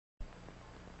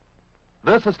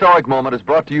This historic moment is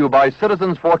brought to you by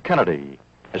Citizens for Kennedy.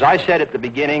 As I said at the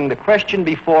beginning, the question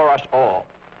before us all,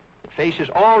 that faces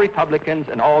all Republicans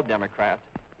and all Democrats,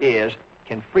 is,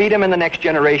 can freedom in the next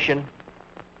generation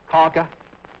conquer,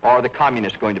 or are the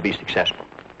communists going to be successful?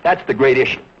 That's the great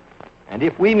issue. And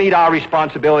if we meet our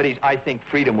responsibilities, I think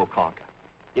freedom will conquer.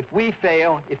 If we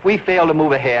fail to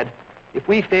move ahead, if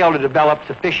we fail to develop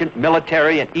sufficient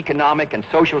military and economic and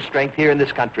social strength here in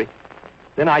this country,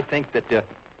 then I think that the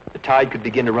tide could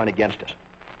begin to run against us.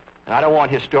 And I don't want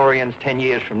historians 10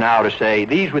 years from now to say,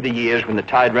 these were the years when the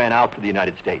tide ran out for the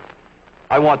United States.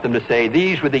 I want them to say,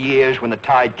 these were the years when the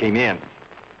tide came in.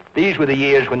 These were the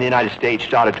years when the United States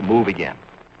started to move again.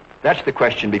 That's the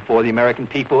question before the American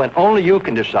people, and only you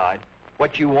can decide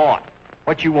what you want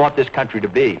this country to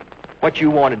be, what you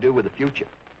want to do with the future.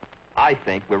 I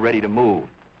think we're ready to move,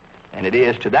 and it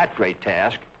is to that great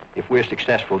task, if we're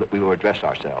successful, that we will address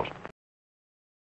ourselves.